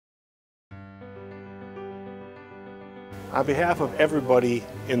On behalf of everybody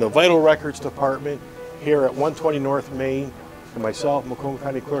in the Vital Records Department here at 120 North Main, and myself, Macomb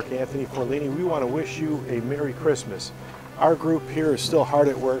County Clerk Anthony Forlini, we want to wish you a Merry Christmas. Our group here is still hard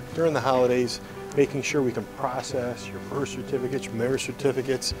at work during the holidays, making sure we can process your birth certificates, your marriage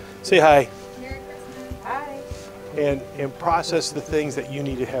certificates. Say hi. Merry Christmas. Hi. And process the things that you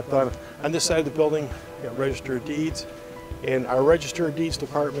need to have done. On this side of the building, we got Register of Deeds, and our Register of Deeds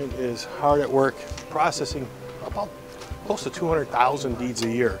department is hard at work processing about close to 200,000 deeds a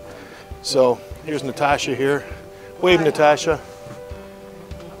year. So here's Natasha here. Wave, Natasha.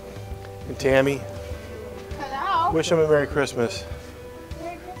 And Tammy. Hello. Wish them a Merry Christmas.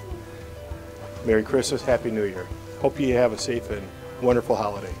 Merry Christmas. Merry Christmas, Happy New Year. Hope you have a safe and wonderful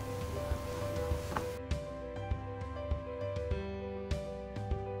holiday.